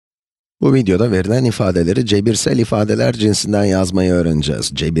Bu videoda verilen ifadeleri cebirsel ifadeler cinsinden yazmayı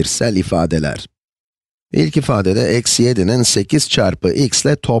öğreneceğiz. Cebirsel ifadeler. İlk ifadede eksi 7'nin 8 çarpı x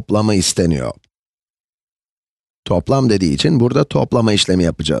ile toplamı isteniyor. Toplam dediği için burada toplama işlemi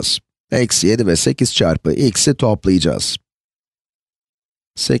yapacağız. Eksi 7 ve 8 çarpı x'i toplayacağız.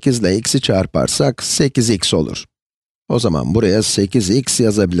 8 ile x'i çarparsak 8x olur. O zaman buraya 8x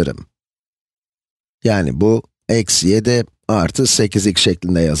yazabilirim. Yani bu, eksi 7 artı 8x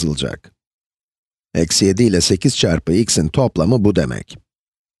şeklinde yazılacak. Eksi 7 ile 8 çarpı x'in toplamı bu demek.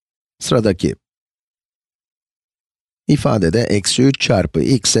 Sıradaki ifadede eksi 3 çarpı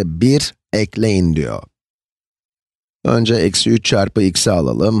x'e 1 ekleyin diyor. Önce eksi 3 çarpı x'i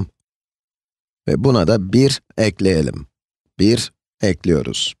alalım ve buna da 1 ekleyelim. 1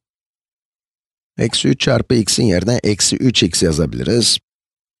 ekliyoruz. Eksi 3 çarpı x'in yerine eksi 3x yazabiliriz.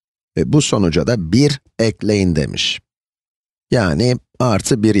 Ve bu sonuca da 1 ekleyin demiş. Yani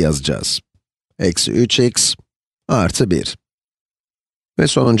artı 1 yazacağız. Eksi 3x artı 1. Ve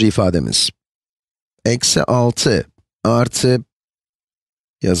sonuncu ifademiz. Eksi 6 artı,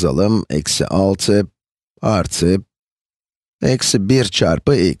 yazalım, eksi 6 artı, eksi 1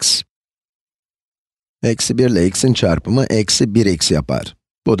 çarpı x. Eksi 1 ile x'in çarpımı eksi 1x yapar.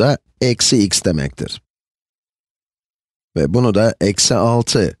 Bu da eksi x demektir. Ve bunu da eksi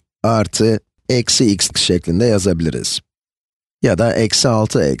 6 artı eksi x şeklinde yazabiliriz. Ya da eksi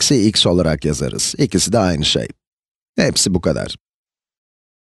 6 eksi x olarak yazarız. İkisi de aynı şey. Hepsi bu kadar.